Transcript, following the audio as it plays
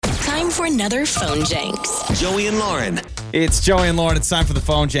time for another phone Jenks. Joey and Lauren. It's Joey and Lauren. It's time for the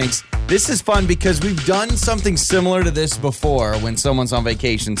phone Jenks. This is fun because we've done something similar to this before when someone's on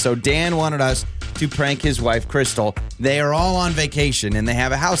vacation. So Dan wanted us to prank his wife, Crystal. They are all on vacation and they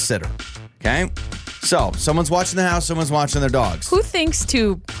have a house sitter. Okay? So someone's watching the house, someone's watching their dogs. Who thinks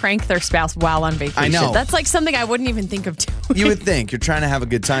to prank their spouse while on vacation? I know. That's like something I wouldn't even think of doing. You would think. You're trying to have a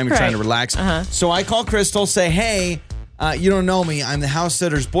good time. You're trying to relax. So I call Crystal, say, hey, you don't know me. I'm the house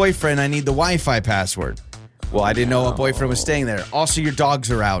sitter's boyfriend. I need the Wi-Fi password. Well, I didn't know a boyfriend was staying there. Also, your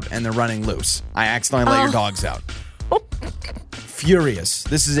dogs are out and they're running loose. I accidentally let your dogs out. Furious.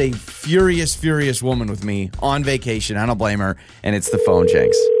 This is a furious woman with me on vacation. I don't blame her. And it's the phone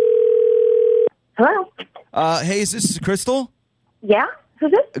Jenks. Hello? Hey, is this Crystal? Yeah?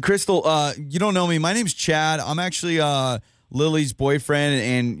 Who's this? Crystal, you don't know me. My name's Chad. I'm actually Lily's boyfriend,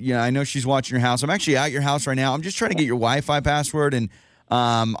 and I know she's watching your house. I'm actually at your house right now. I'm just trying to get your Wi-Fi password, and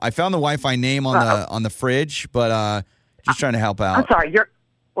I found the Wi-Fi name on the fridge, but just trying to help out. I'm sorry,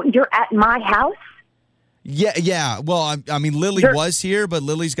 you're at my house? Yeah. Well, I mean, Lily was here, but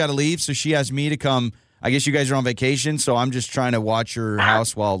Lily's got to leave, so she asked me to come. I guess you guys are on vacation, so I'm just trying to watch your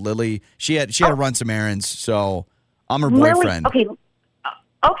house while Lily. She had to run some errands, so I'm her boyfriend. Lily,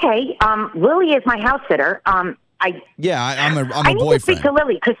 okay. Lily is my house sitter. I'm a boyfriend. I need to speak to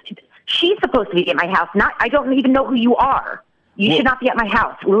Lily because she's supposed to be at my house. I don't even know who you are. You should not be at my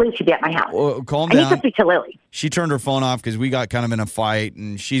house. Lily should be at my house. Well, calm down. I need to speak to Lily. She turned her phone off because we got kind of in a fight,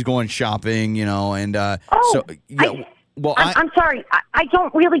 and she's going shopping, and I'm sorry. I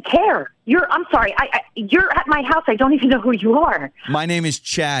don't really care. I'm sorry. You're at my house. I don't even know who you are. My name is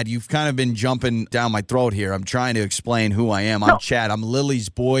Chad. You've kind of been jumping down my throat here. I'm trying to explain who I am. I'm Chad. I'm Lily's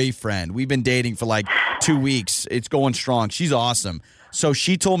boyfriend. We've been dating for like 2 weeks. It's going strong. She's awesome. So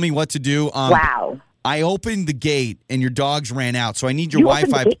she told me what to do. Wow. I opened the gate and your dogs ran out. So I need your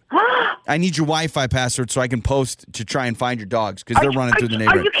Wi-Fi. I need your Wi-Fi password so I can post to try and find your dogs because they're running through the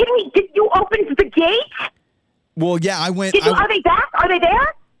neighborhood. Are you kidding me? Did you open the gate? Well, yeah, I went. Are they back? Are they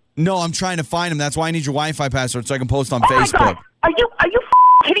there? No, I'm trying to find them. That's why I need your Wi-Fi password so I can post on Facebook. Facebook. My God. Are you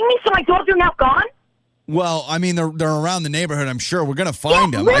kidding me? So my dogs are now gone? Well, I mean, they're around the neighborhood. I'm sure we're gonna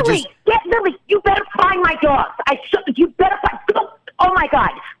find them. Lily, you better find my dogs. You better find. Oh my God!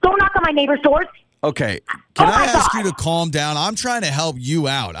 Don't knock on my neighbor's doors. Okay, can I ask you to calm down? I'm trying to help you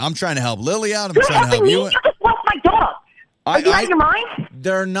out. I'm trying to help Lily out. I'm trying to help you. You just lost my dog. Are you out of your mind?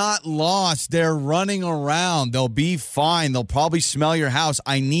 They're not lost. They're running around. They'll be fine. They'll probably smell your house.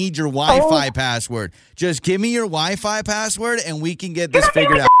 I need your Wi-Fi password. Just give me your Wi-Fi password, and we can get this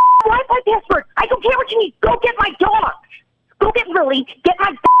figured out. Wi-Fi password. I don't care what you need. Go get my dogs. Go get Lily. Get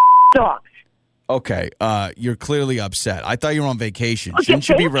my dogs. Okay, you're clearly upset. I thought you were on vacation. Shouldn't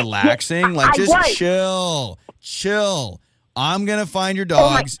you be relaxing? Just chill. I'm going to find your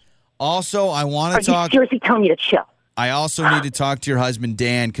dogs. Also, I want to talk. Are you seriously telling me to chill? I also need to talk to your husband,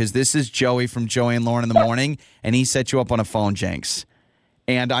 Dan, because this is Joey from Joey and Lauren in the Morning, and he set you up on a phone, Jenks.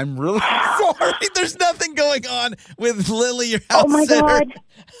 And I'm really sorry. There's nothing going on with Lily, your house sitter. God.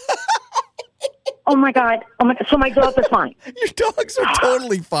 Oh my God! So my dogs are fine. Your dogs are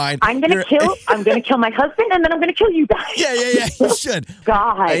totally fine. I'm gonna kill my husband, and then I'm gonna kill you guys. Yeah. You should.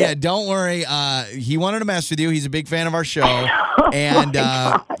 God. Yeah, don't worry. He wanted to mess with you. He's a big fan of our show, and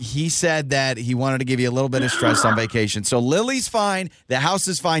he said that he wanted to give you a little bit of stress on vacation. So Lily's fine. The house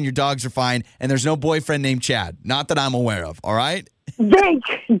is fine. Your dogs are fine, and there's no boyfriend named Chad. Not that I'm aware of. All right. Thank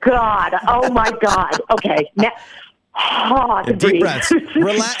God. Oh my God. Okay. Now. Deep breaths.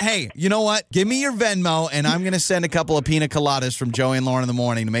 Hey, you know what? Give me your Venmo, and I'm going to send a couple of pina coladas from Joey and Lauren in the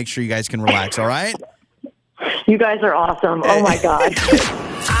morning to make sure you guys can relax, all right? You guys are awesome. Oh, my God.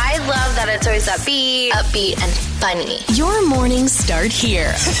 I love that it's always upbeat, and funny. Your mornings start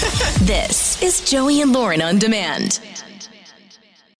here. This is Joey and Lauren on Demand.